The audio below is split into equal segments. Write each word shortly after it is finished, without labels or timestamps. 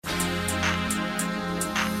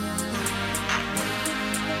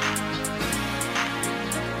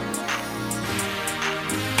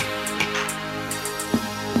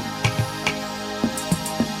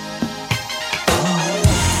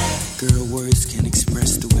can't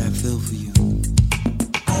express the way I feel for you.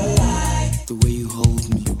 I like the way you hold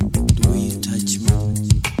me, the way you touch me.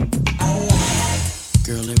 I like,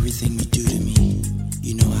 girl, everything you do to me,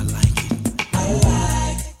 you know I like it. I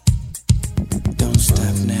like, don't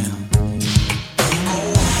stop now. I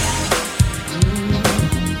like,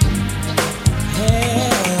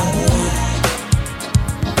 hey.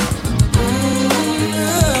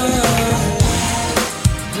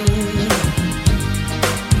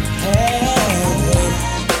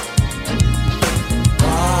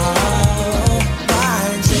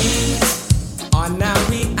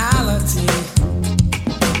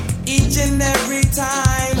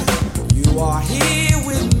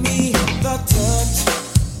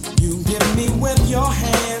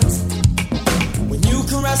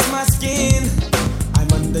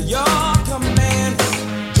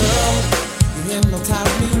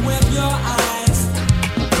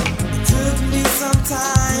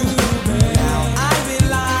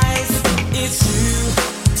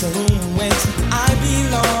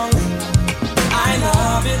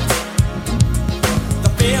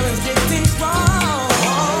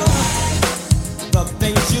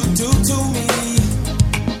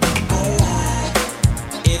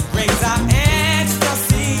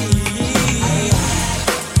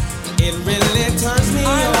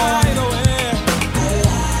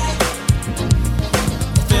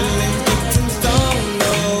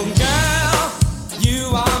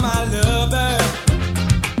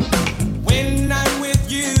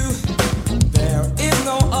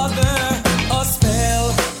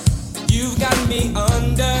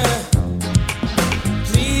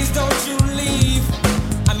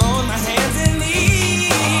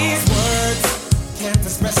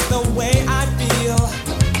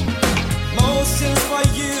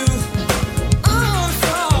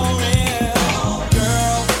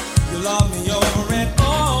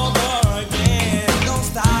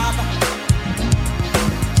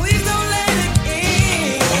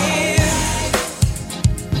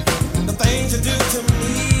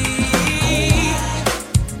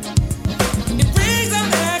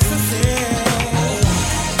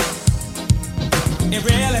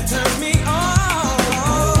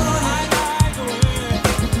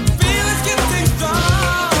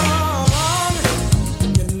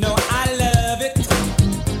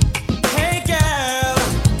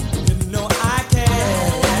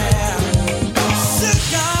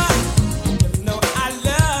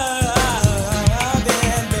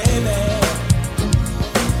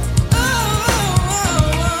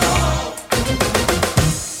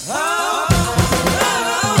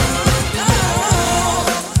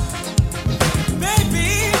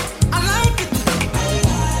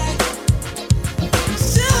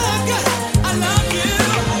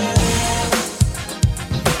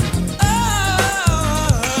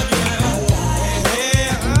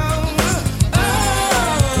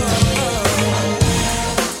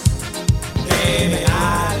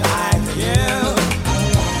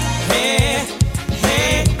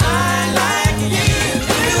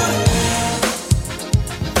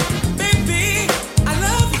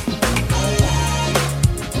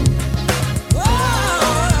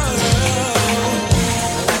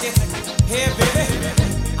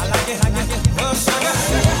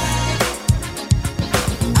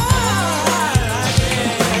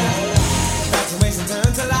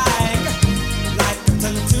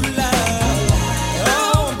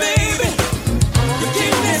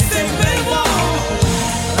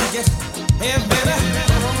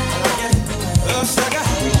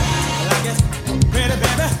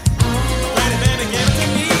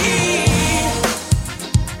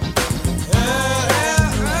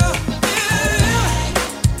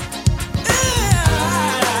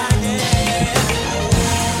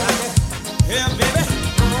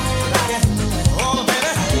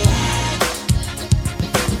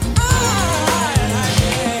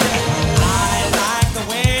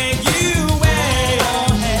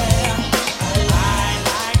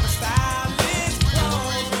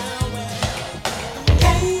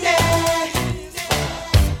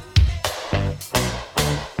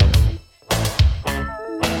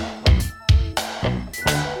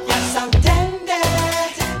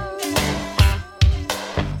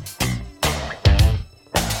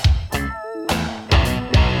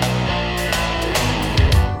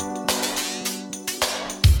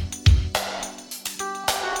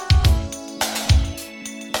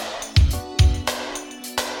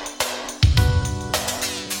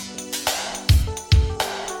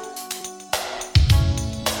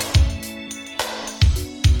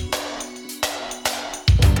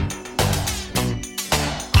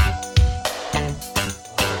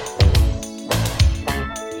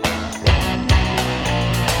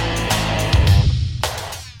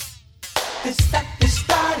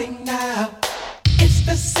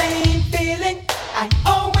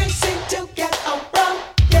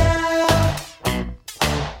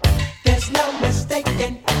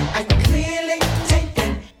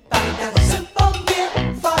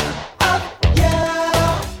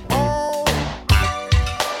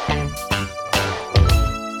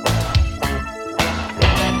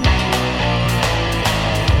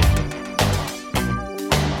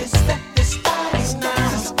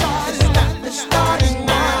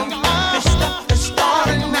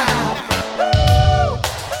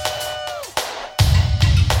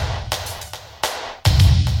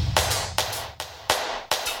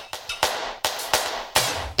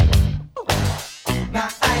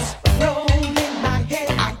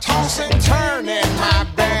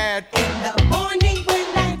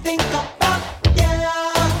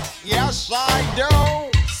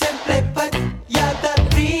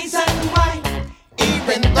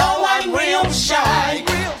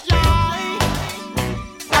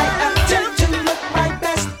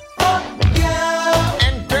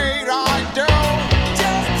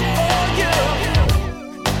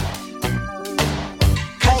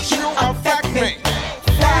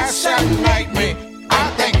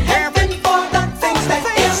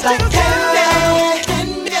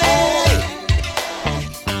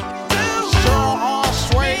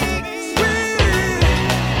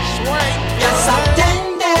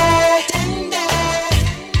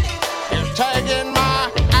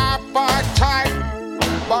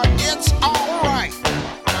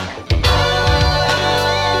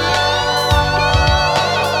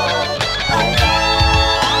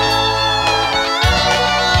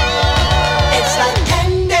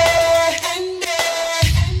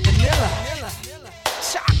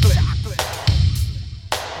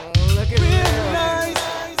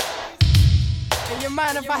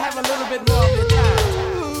 mind if I have a little bit more of your time?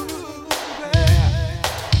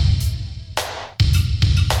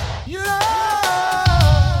 You know.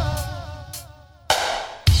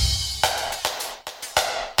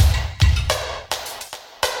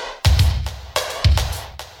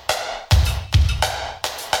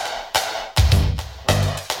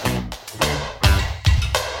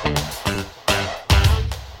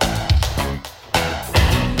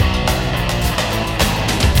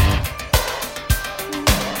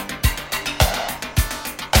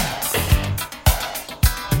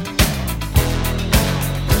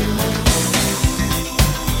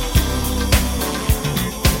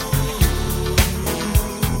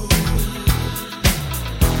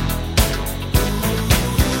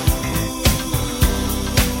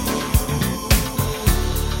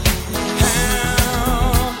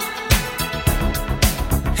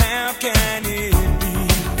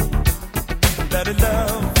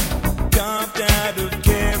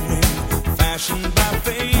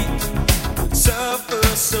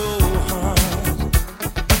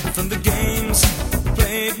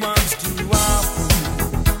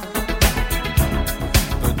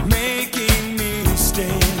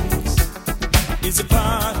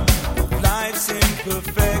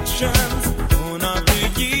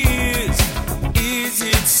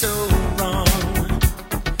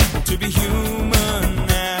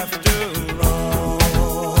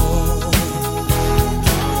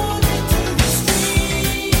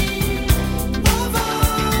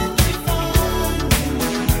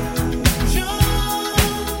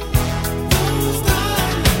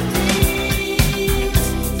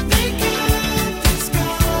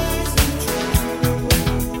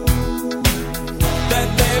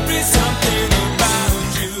 That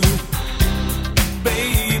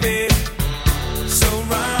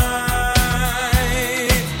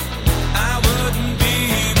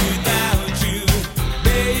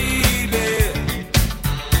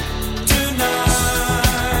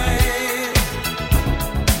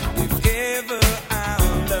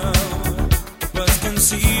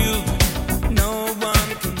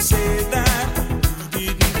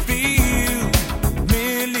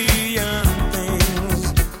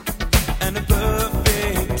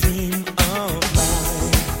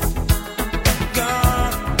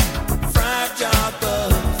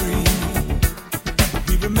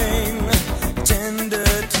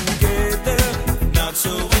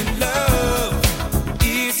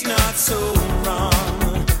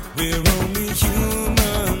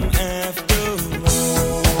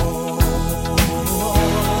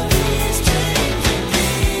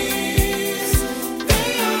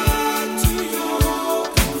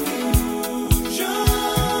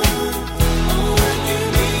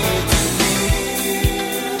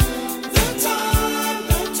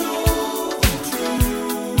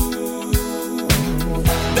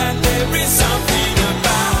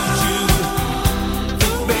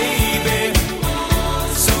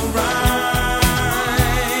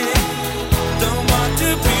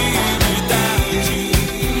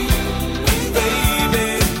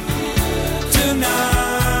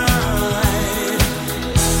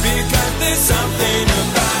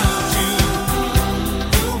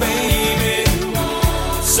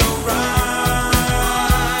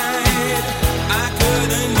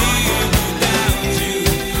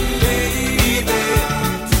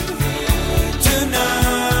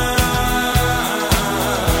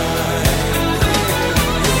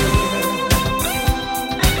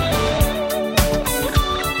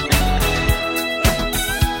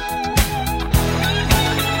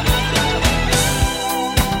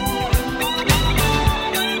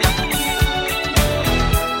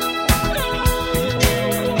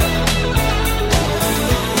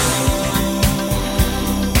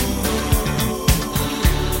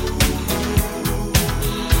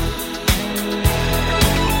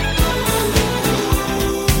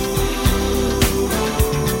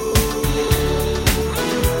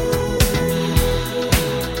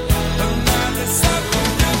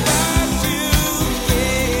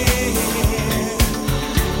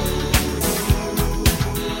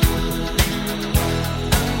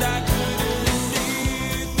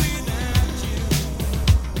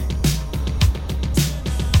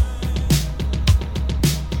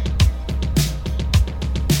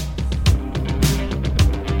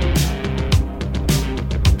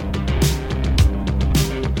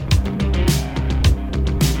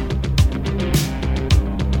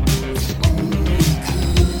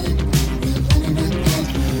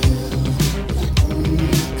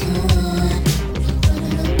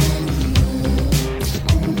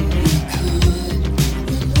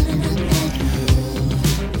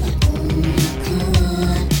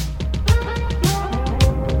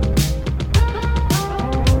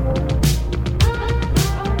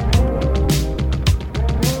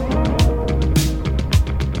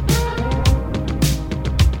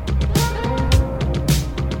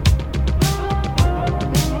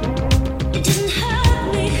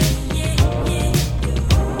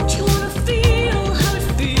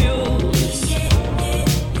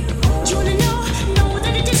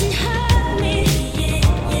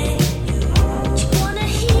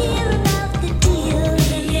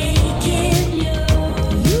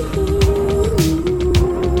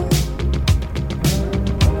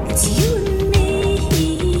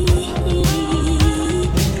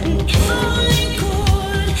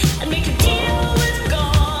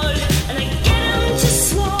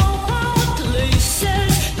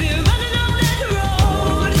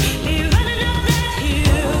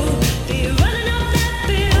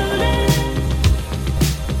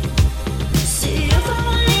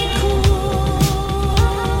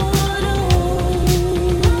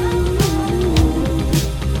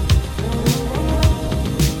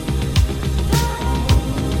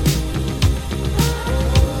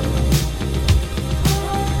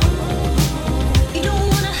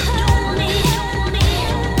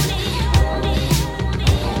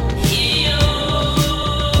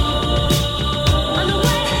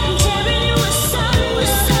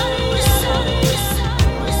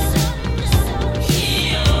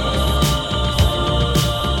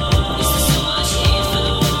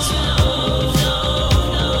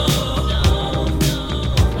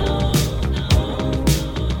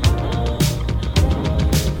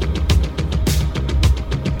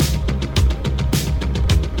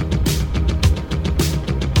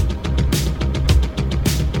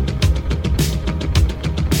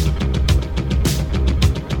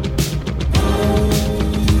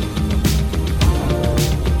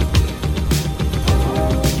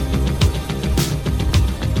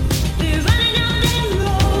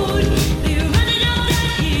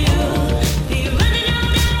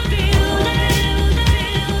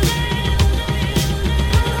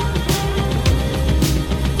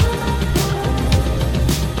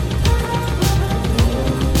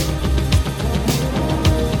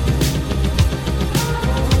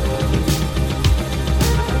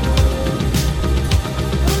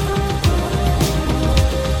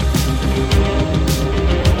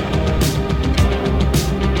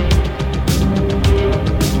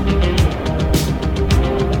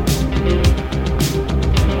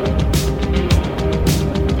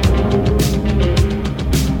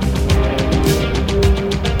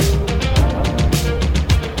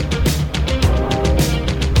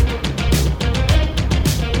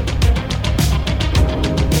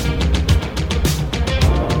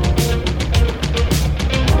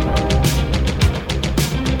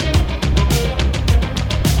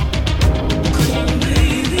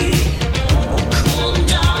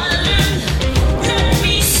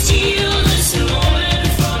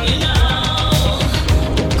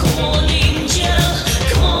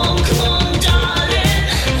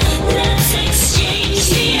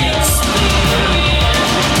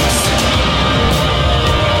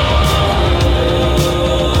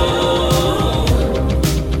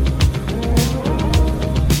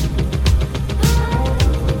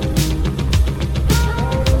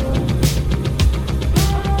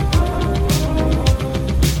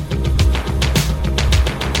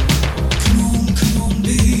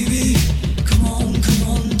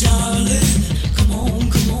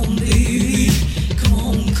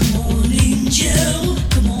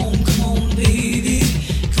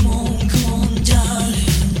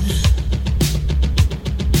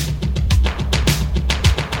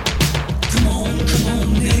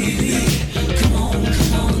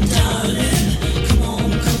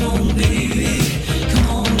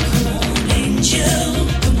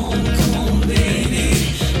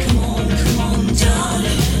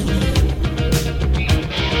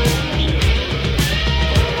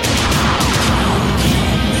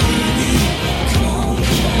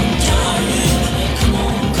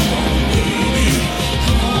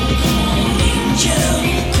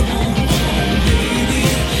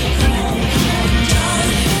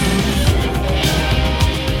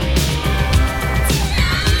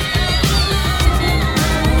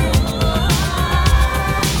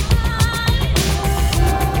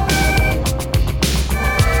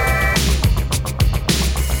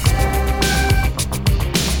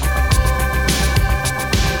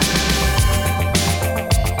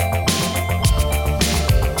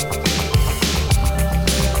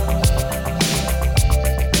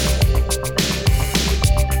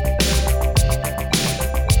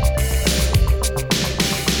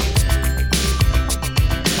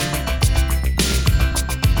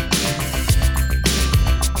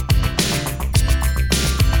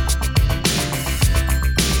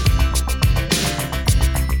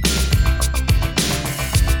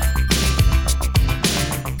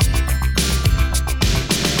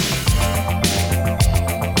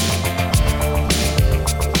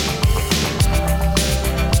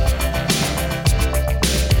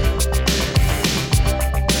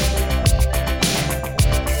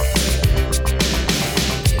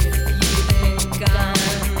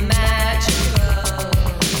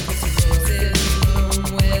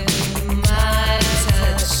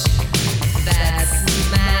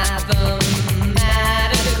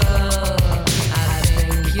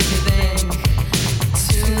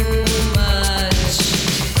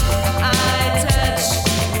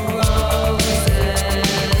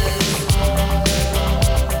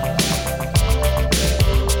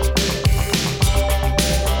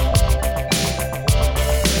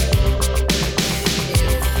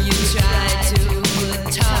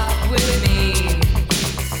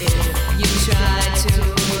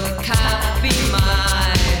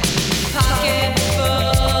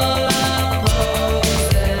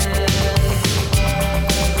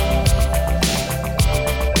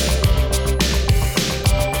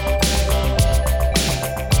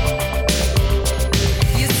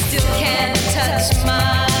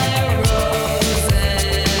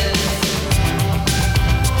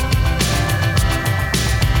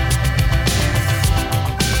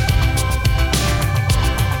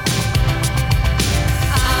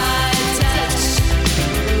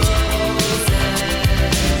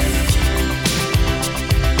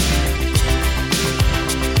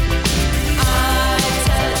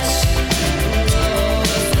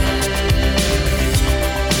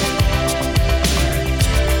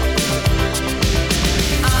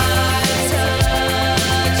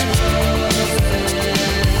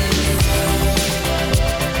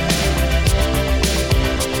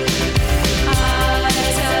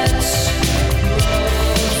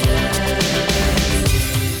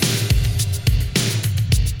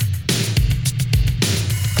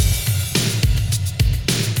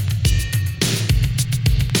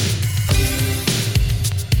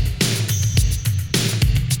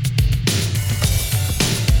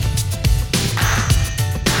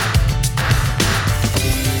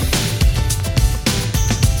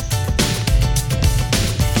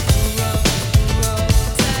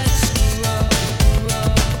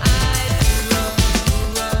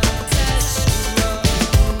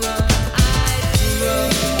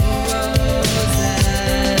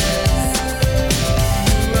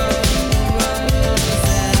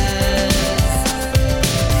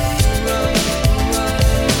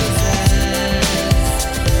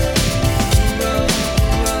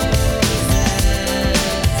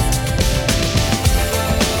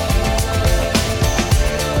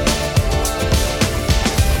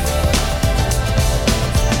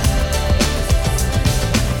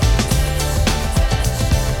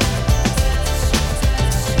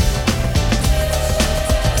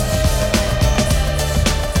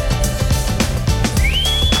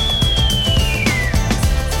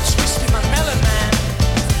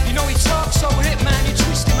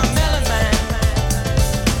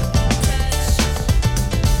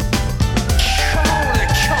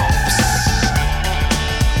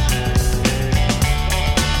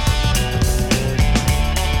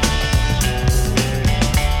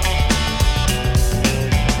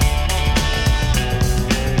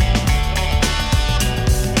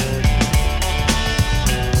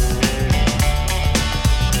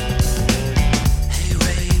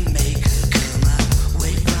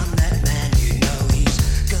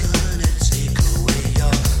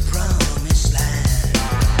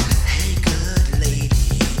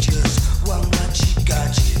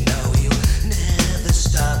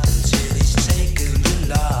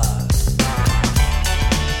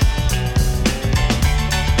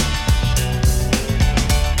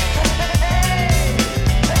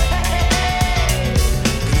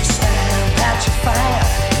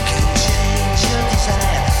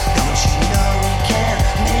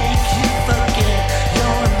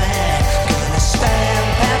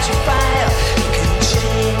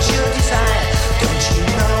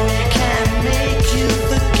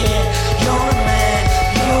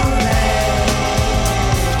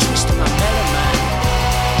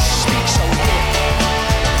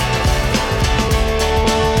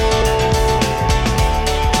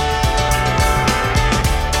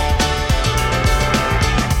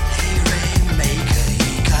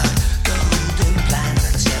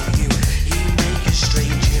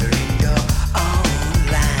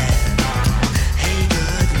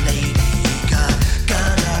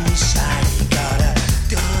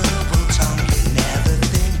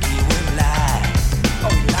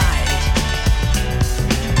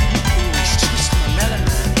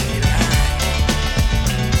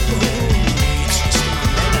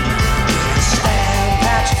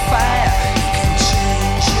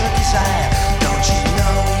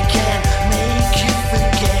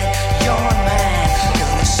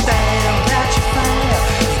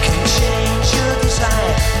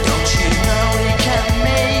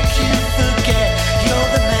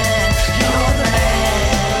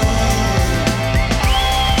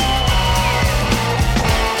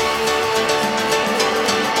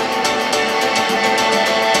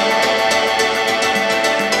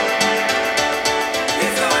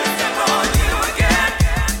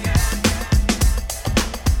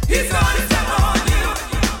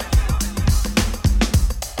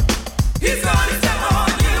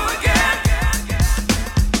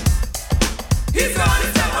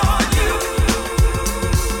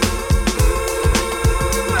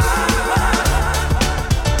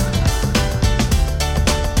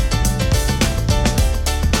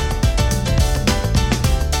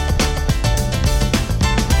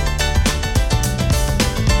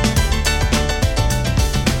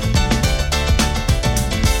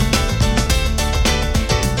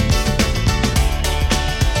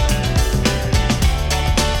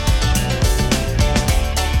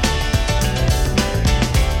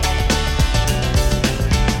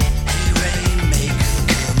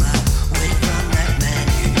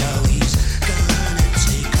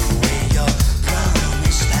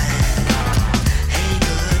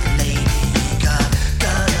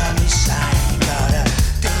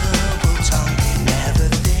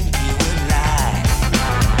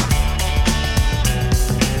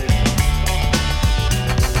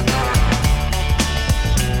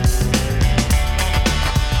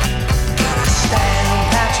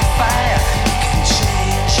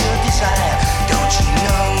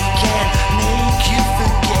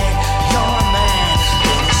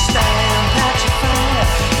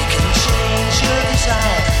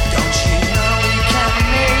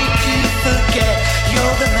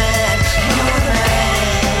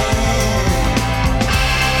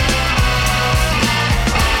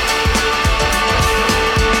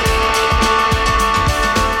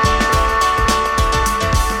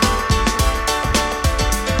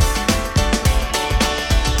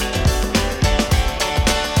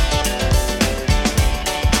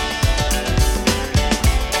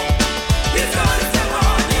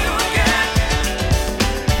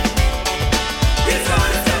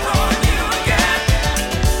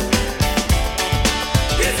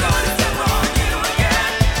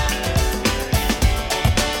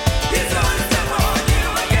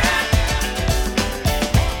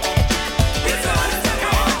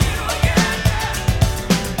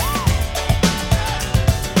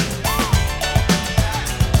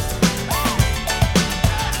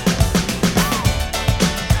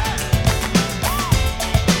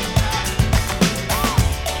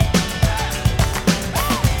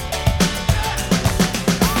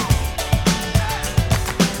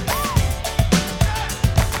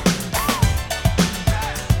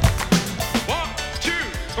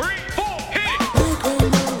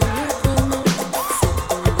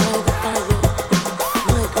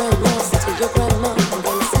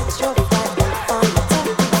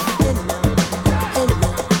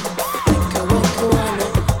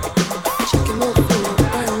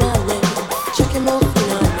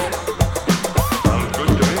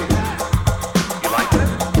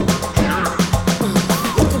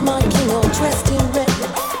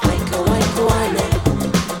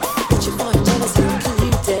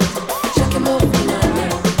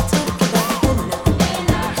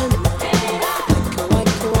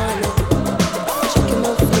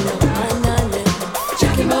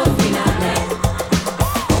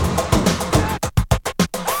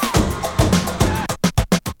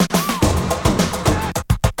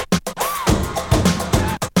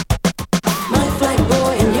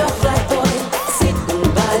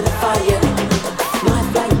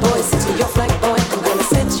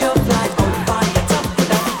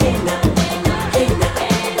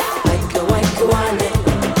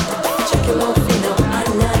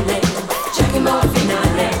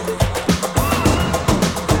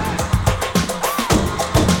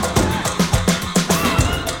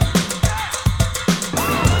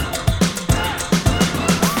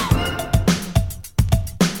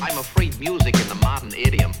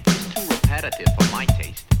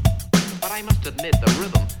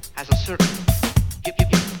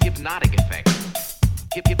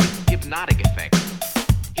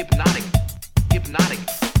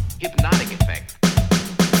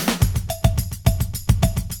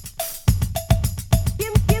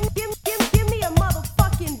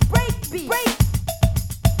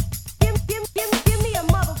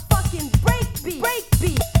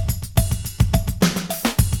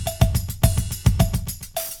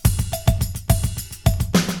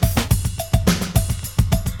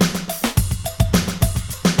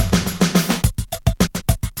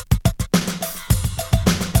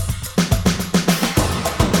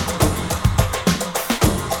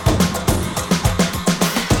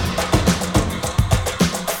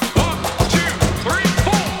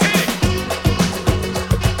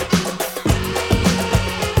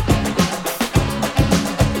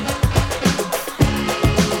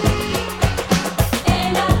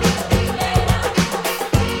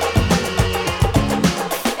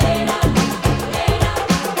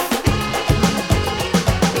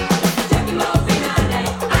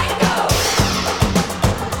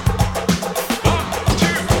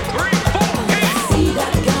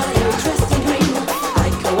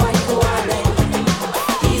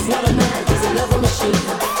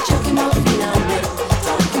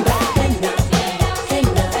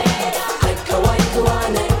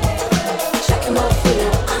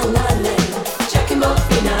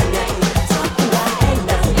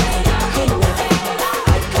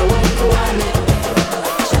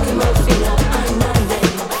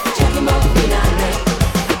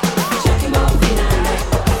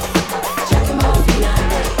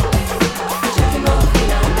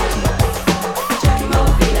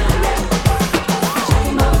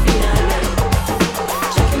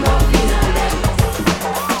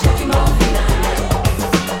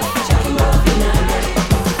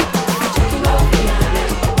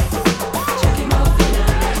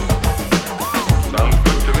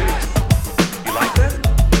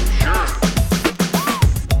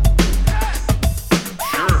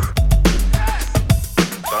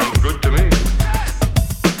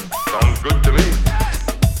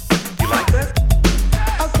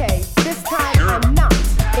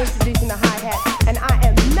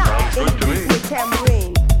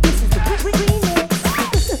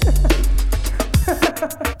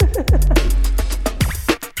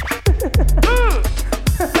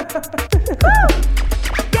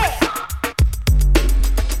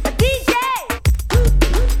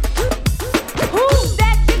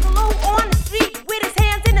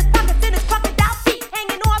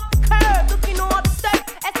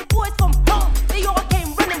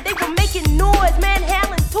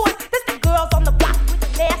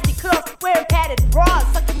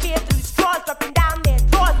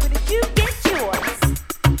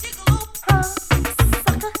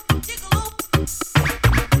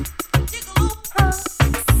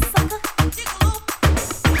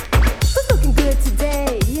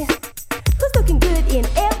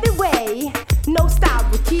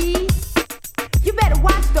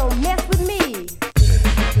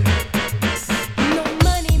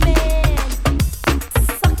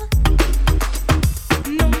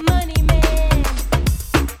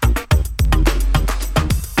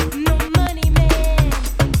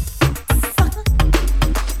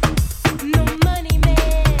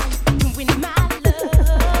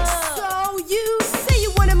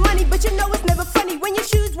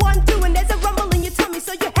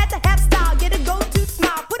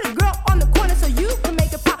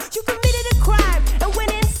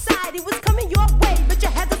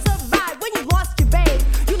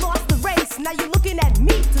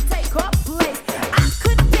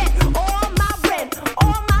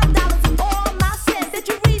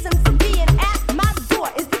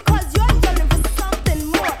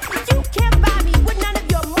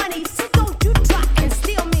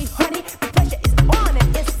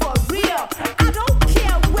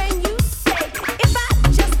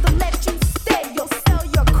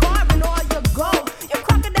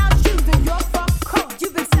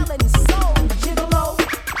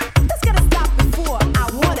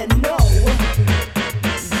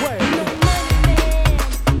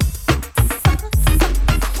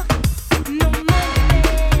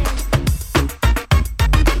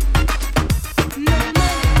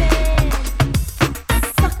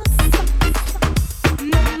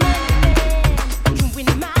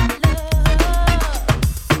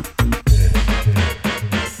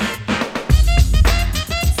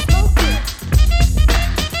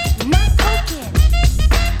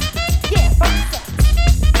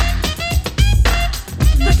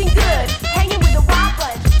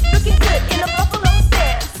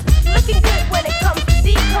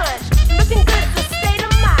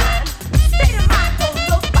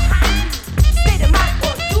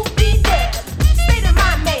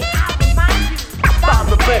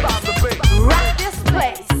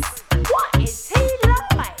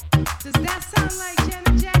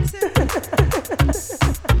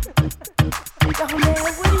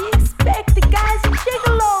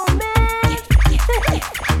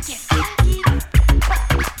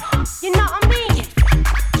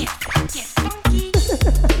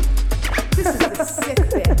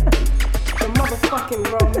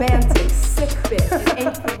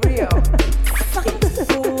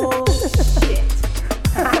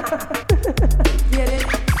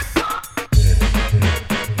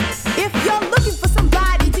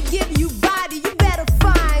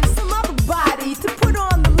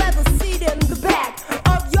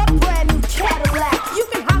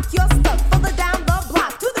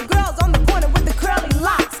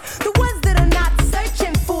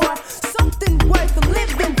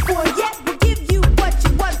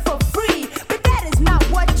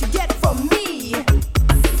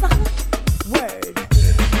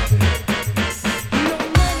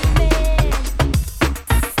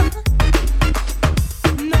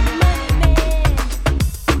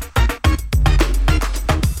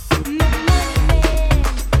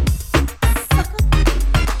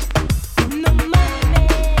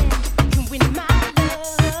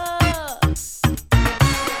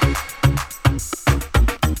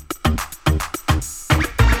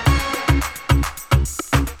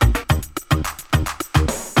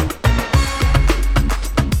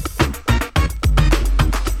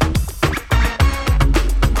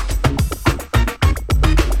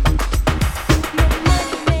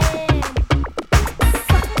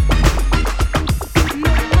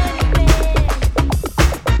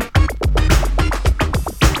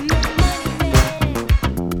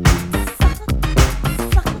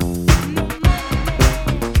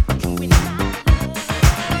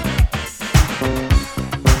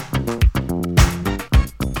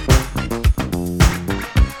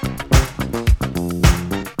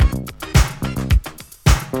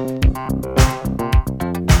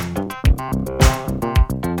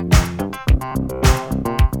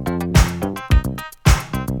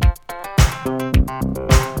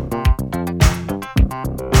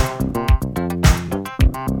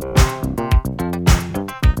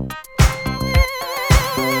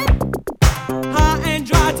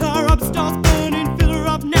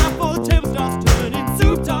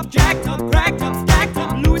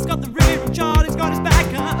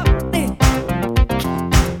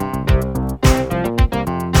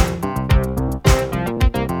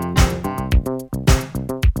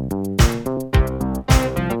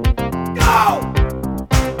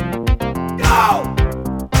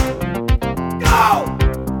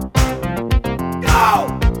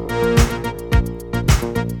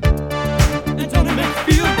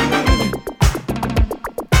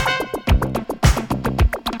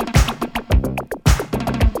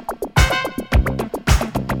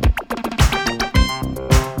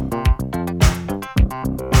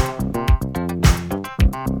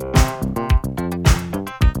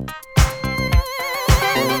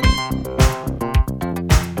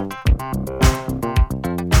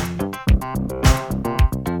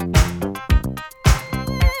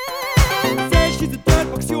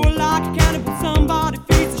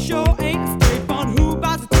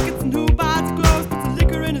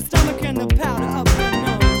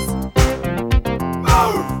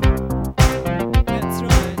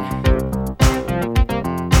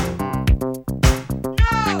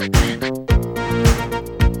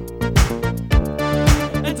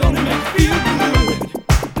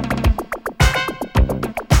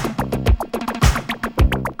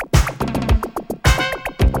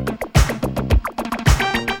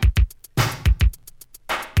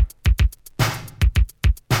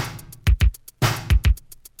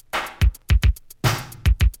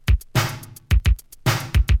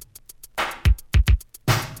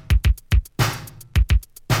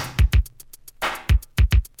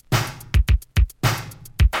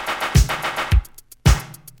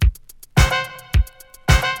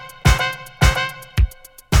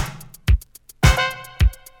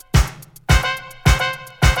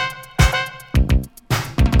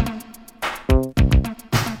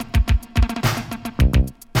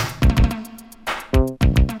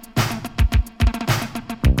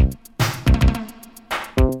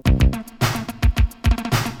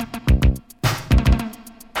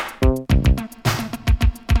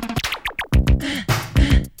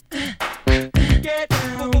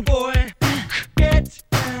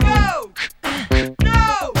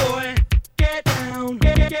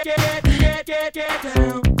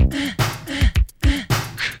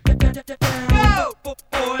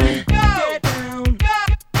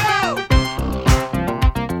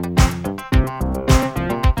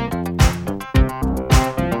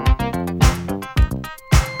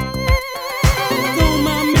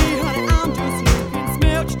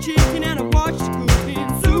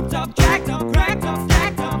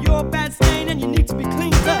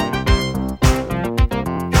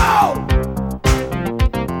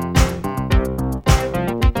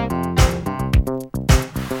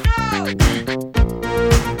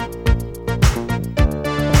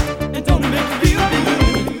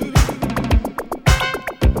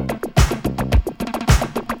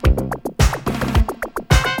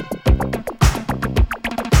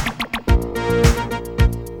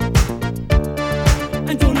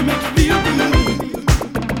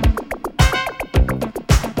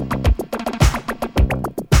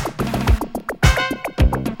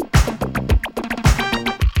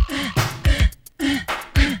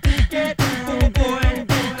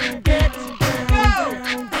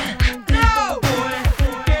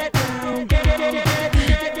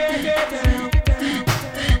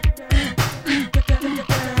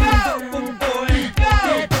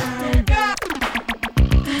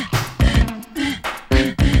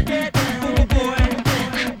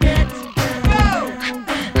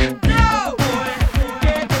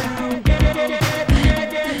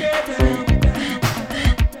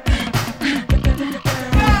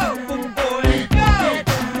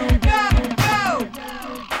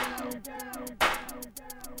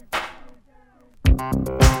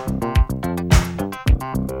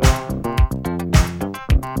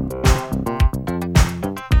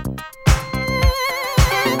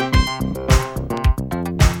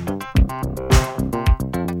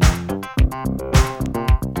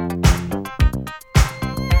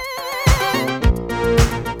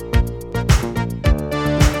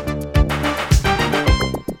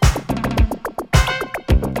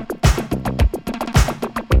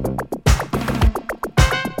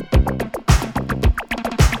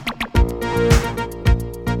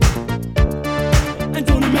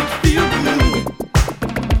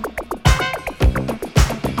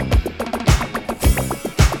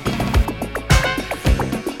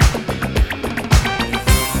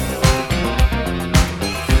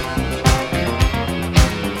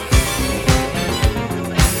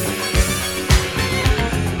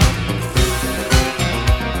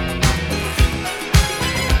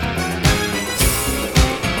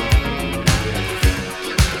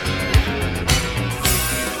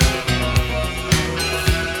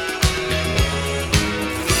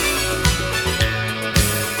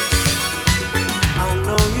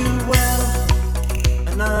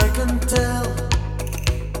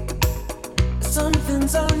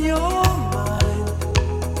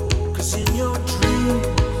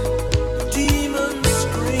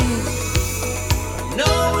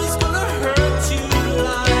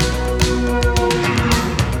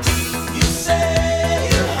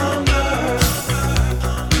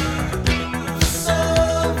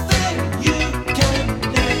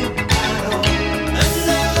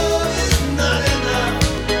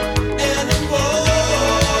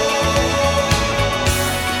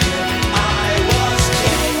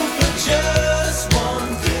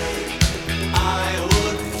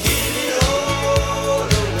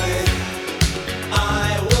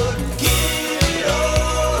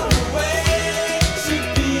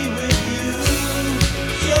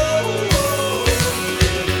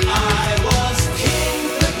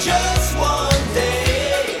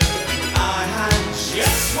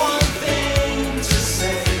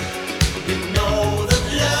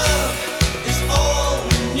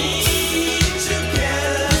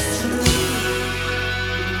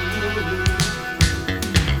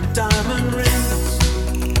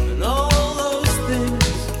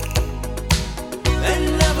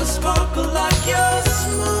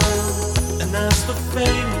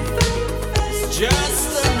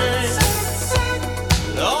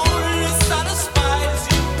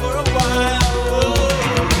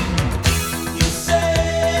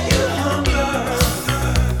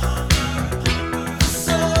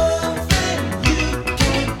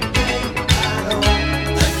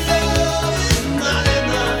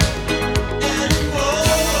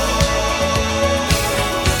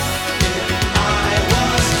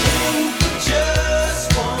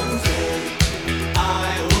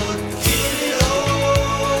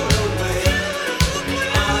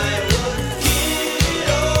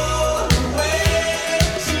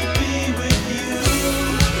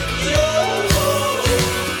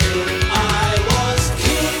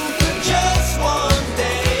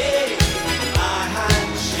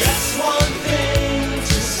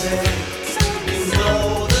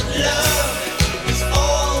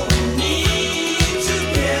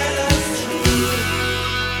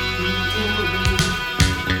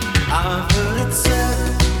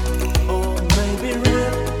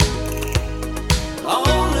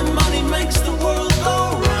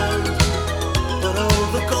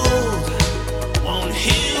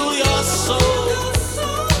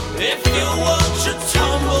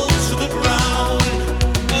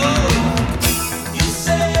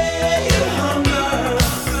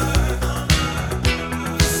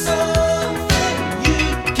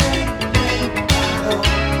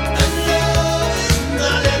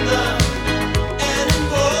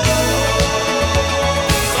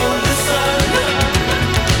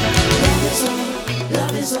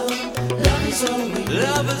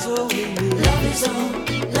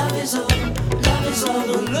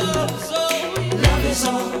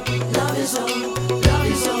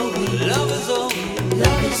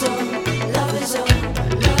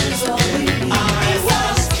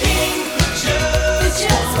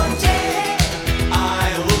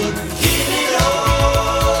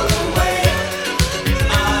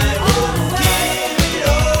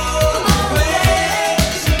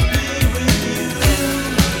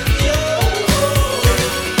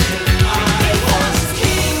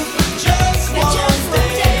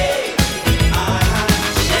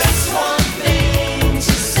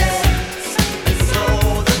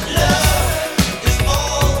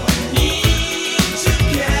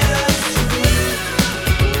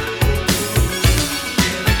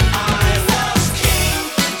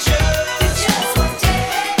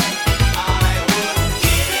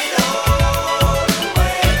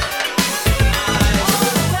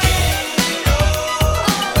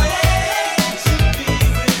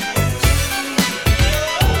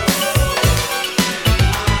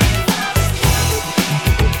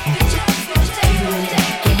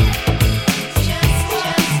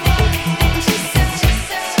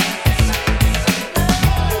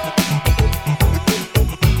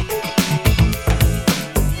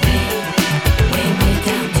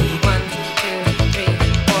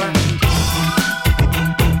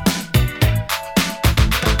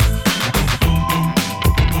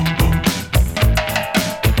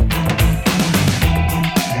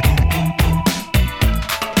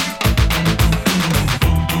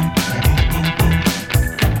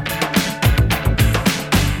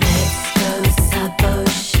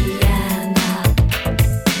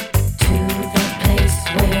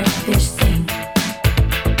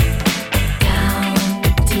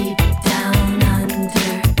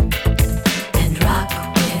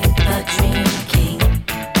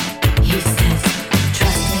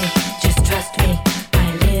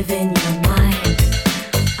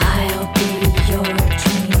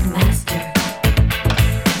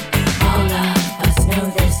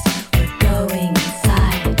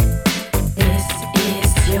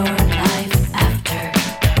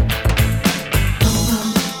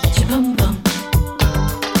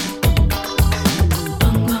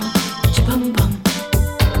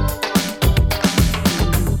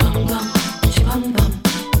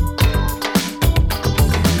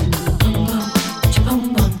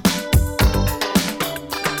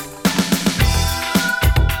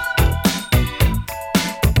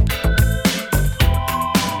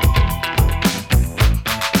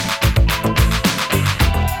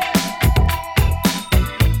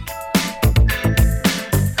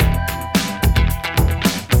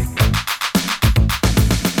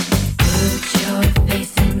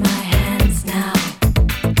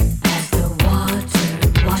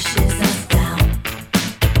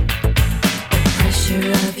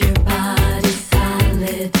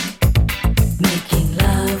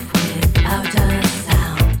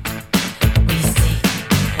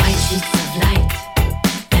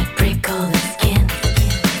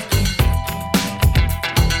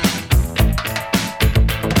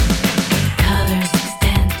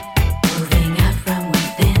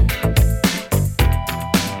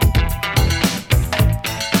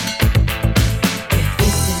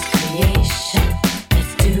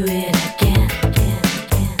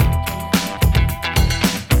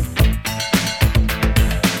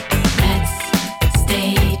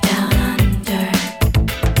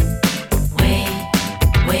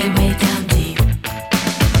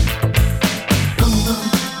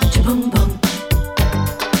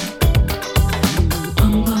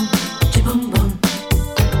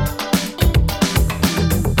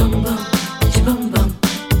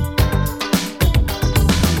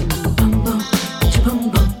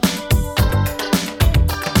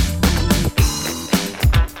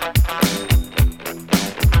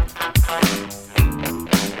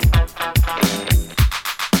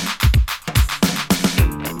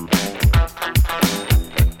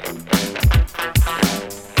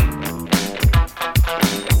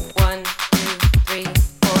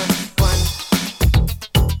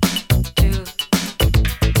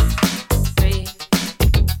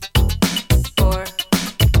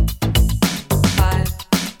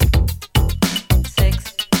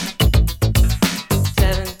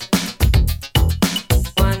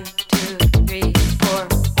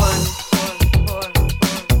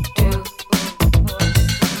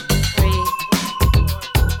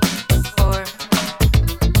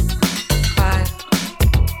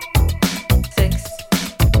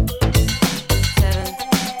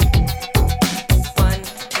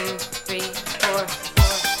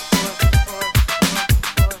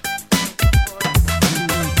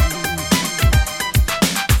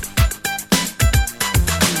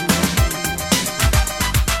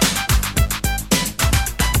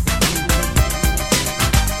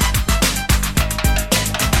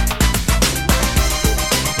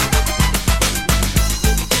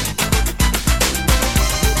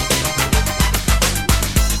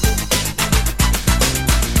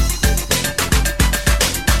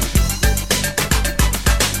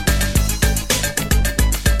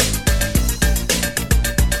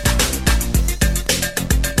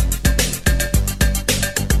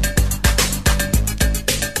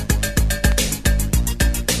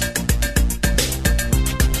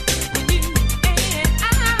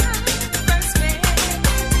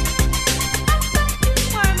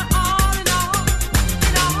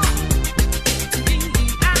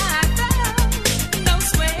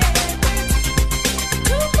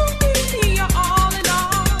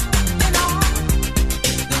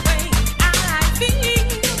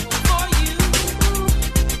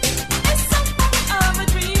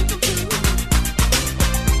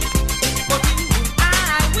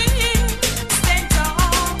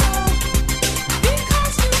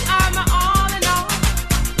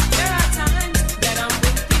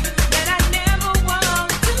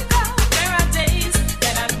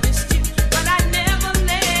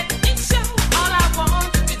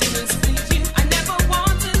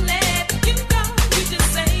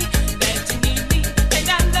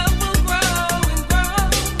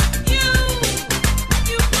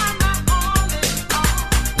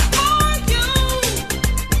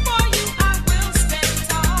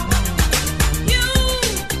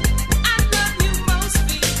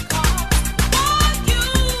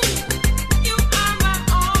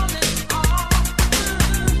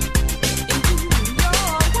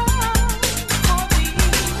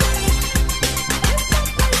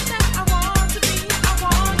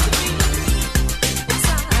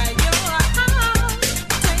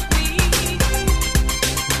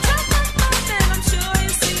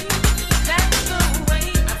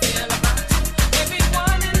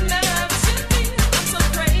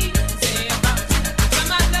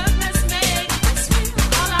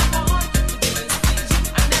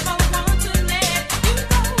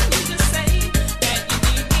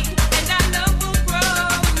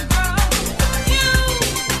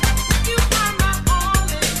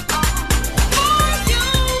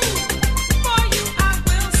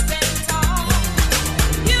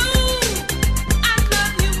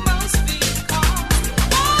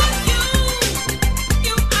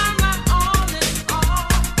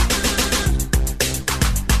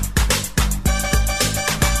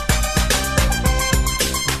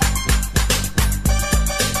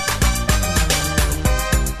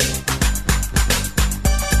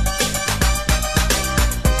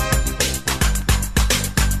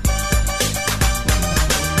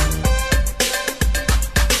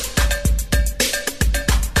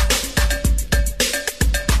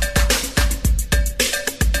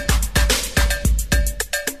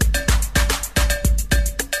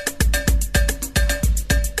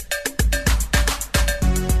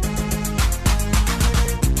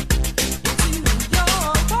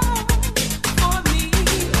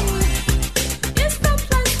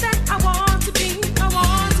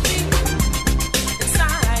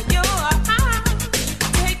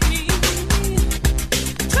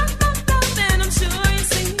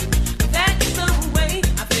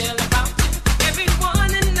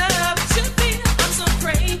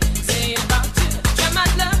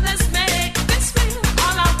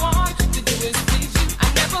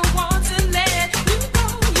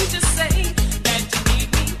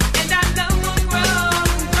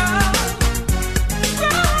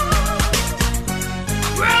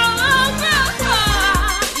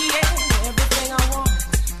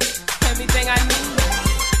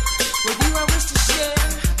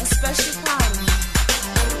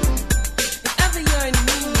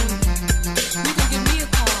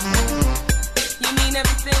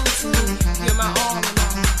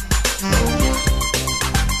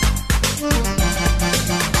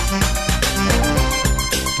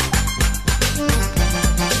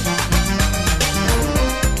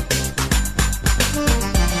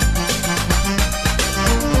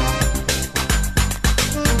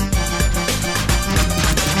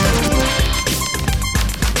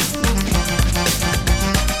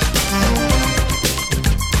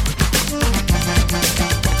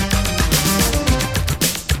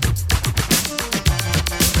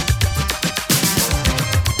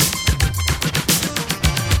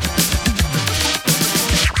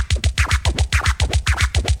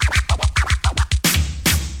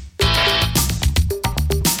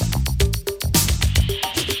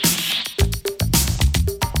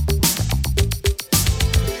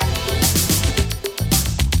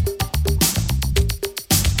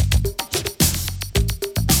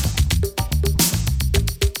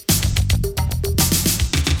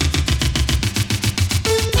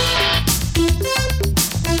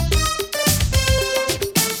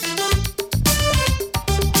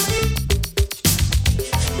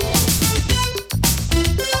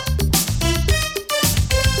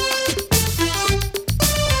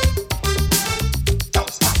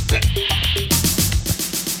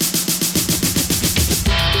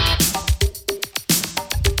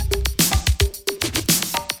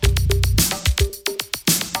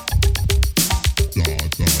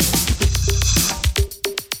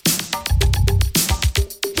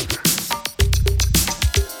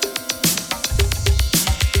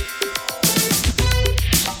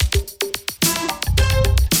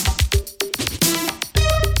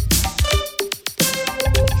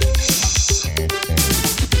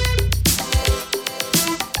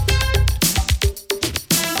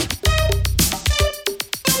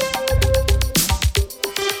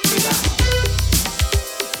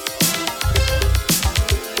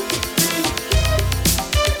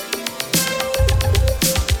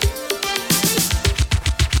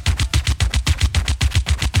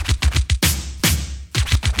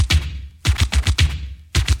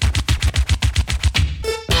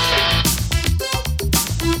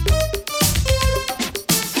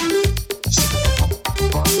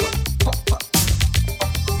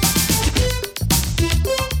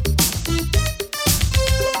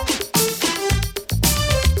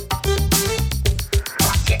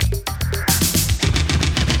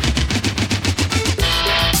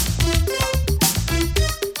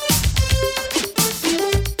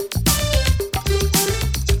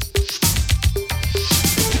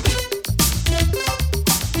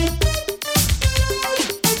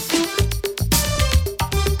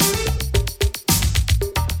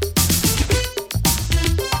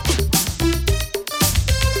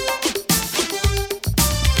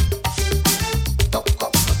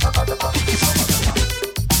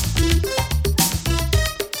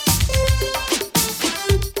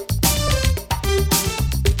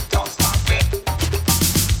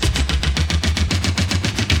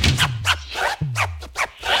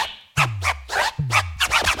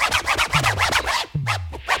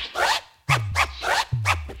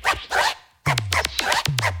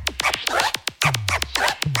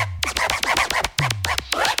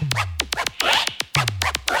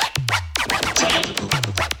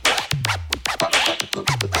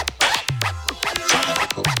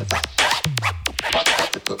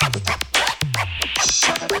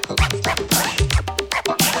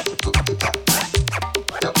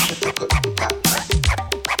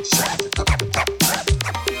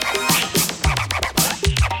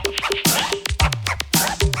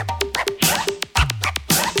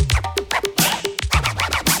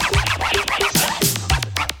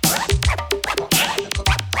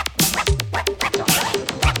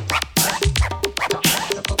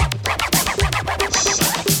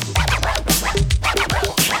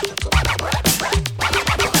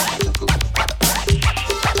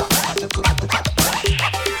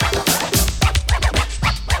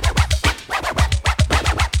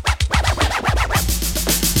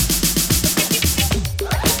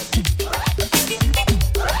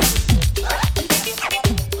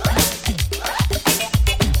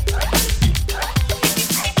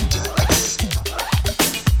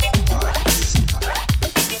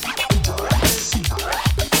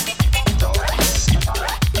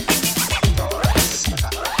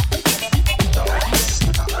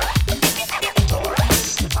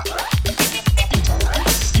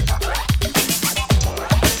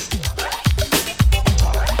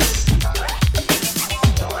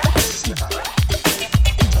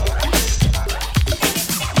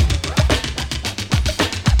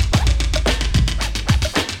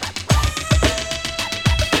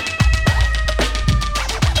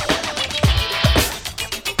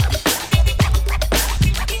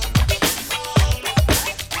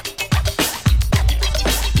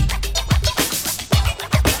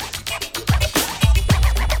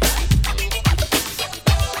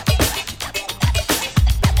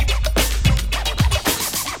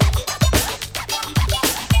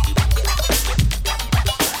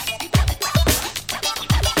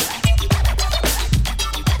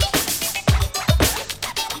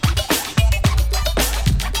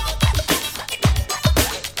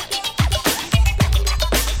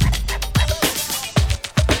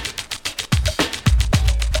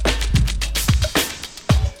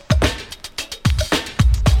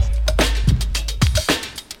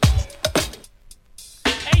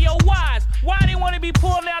be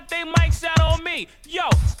pulling out they mics out on me. Yo,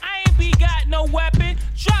 I ain't be got no weapon.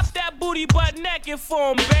 Drop that booty butt naked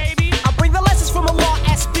for 'em, baby. I bring the lessons from a law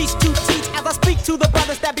as speech to teach. As I speak to the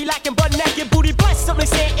brothers that be lacking butt naked booty blessed, simply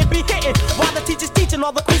saying it be hitting. While the teacher's teaching,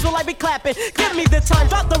 all the queens will like be clapping. Give me the time,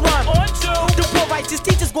 drop the rhyme. On two. The poor righteous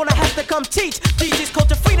teacher's gonna have to come teach. DJ's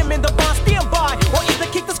culture freedom in the bond, stand by. Or either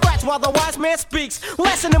kick the scratch while the wise man speaks.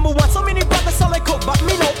 Lesson number one, so many brothers selling coke, but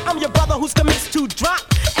me no, I'm your brother who's commits to drop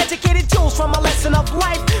educated jewels from a lesson of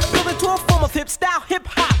life, build it to a form of hip style, hip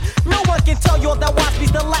hop. No one can tell you that watch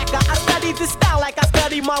me's the lacker. I study this style like I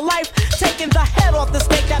study my life, taking the head off the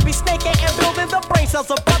snake that be snaking and building the brain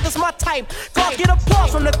cells of brothers my type. God get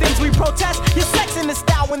applause from the things we protest. Your sex in the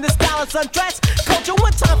style when the style is undressed. Culture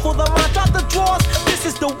one time for the mind, drop the drawers. This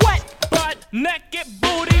is the wet butt naked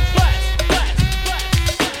booty blast.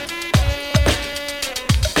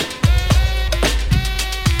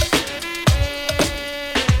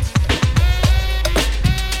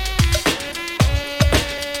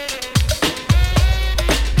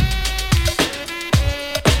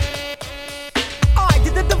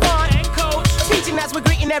 As we're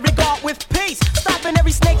greeting every god with peace, stopping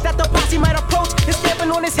every snake that the posse might approach and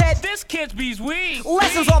stamping on his head. This kid's bees weak.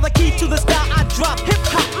 Lessons are the key to the style I drop. Hip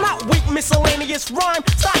hop, not weak, miscellaneous rhyme.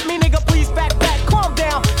 Stop me, nigga, please back, calm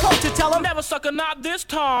down. Culture, tell him never suck a knot this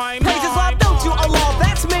time. Praises are due to Allah,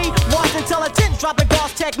 that's me. Watch intelligent, drop the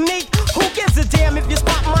God's technique. Who gives a damn if you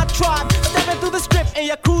spot my tribe? Stepping through the script and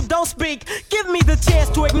your crew don't speak. Give me the chance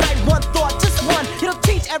to ignite one thought, just one. It'll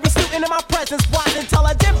teach every student in my presence. Wise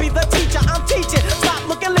intelligent, be the teacher I'm teaching. Stop,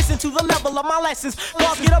 look, and listen to the level of my lessons.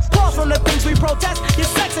 Laws get applause from the things we protest. Your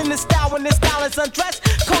sex in this style when this style is undressed.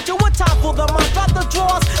 Culture one time for the mind, drop the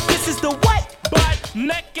drawers. This is the wet butt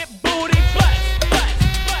naked booty blast.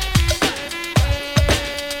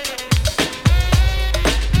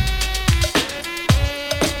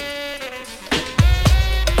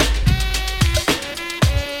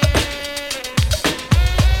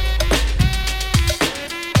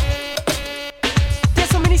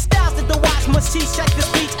 Teach, check the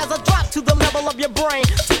speech as I drop to the level of your brain,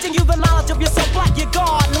 teaching you the knowledge of yourself like your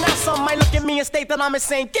God. Now some might look at me and state that I'm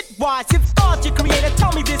insane. Get wise, if God your creator,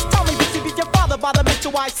 tell me this, if it's your father by the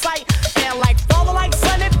mental eyesight. And like father, like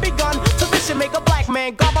son, it begun. Tradition make a black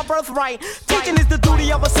man, God by birthright. Teaching is the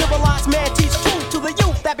duty of a civilized man. Teach truth to the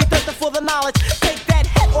youth that be thirsty for the knowledge. Take that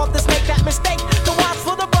head off, this make that mistake. The wise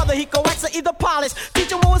for the brother, he corrects or either polish.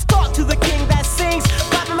 Teaching what was taught to the king that sings.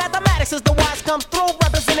 Rapping mathematics as the wise comes through,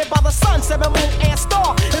 represented by the sun, seven, moon, and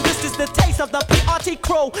star. And this is the taste of the PRT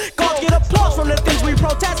crew. God get applause from the things we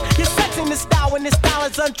protest. You're sexing this style when this style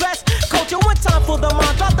is undressed. Culture one time for the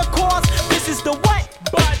mind, drop the cause. This is the wet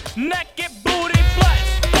butt naked booty blast.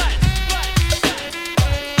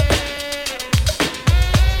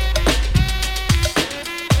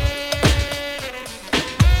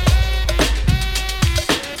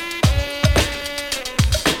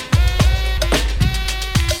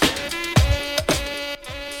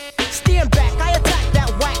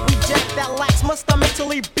 Must I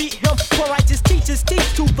mentally beat him? For righteous teachers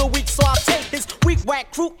teach to the weak, so I'll take his weak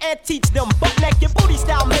whack crew and teach them. Butt naked booty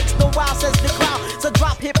style makes the wow, says the crowd. So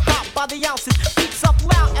drop hip hop by the ounces. Beats up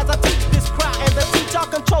loud as I teach this crowd, and the teacher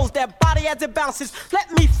controls their body as it bounces. Let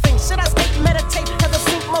me think, should I state, meditate, as I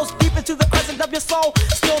sink most deep into the presence of your soul?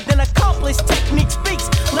 Still then accomplished technique speaks.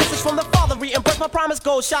 Lessons from the father, reimburse my promise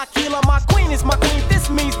gold. Shakila, my queen is my queen. This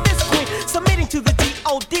means this queen submitting to the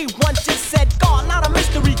D.O.D. One just said God, not a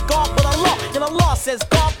mystery God, but a law. And the law says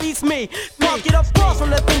God beats me. God get applause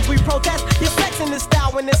from the things we protest. You're sex in this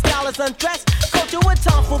style when this style is undressed. Culture with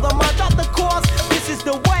time for the mind, drop the cause. This is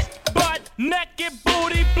the wet butt naked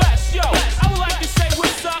booty blast. Yo, I would like to say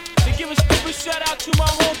what's up and give a stupid shout out to my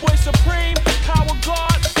homeboy Supreme, Power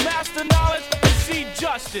God, Master Knowledge, and C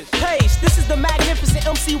Justice. Pace, this is the magnificent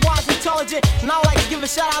MC Wise Intelligent, and I would like to give a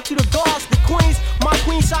shout out to the gods, the queens, my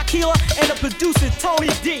queen Shakila, and the producer Tony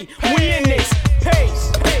D. We in this.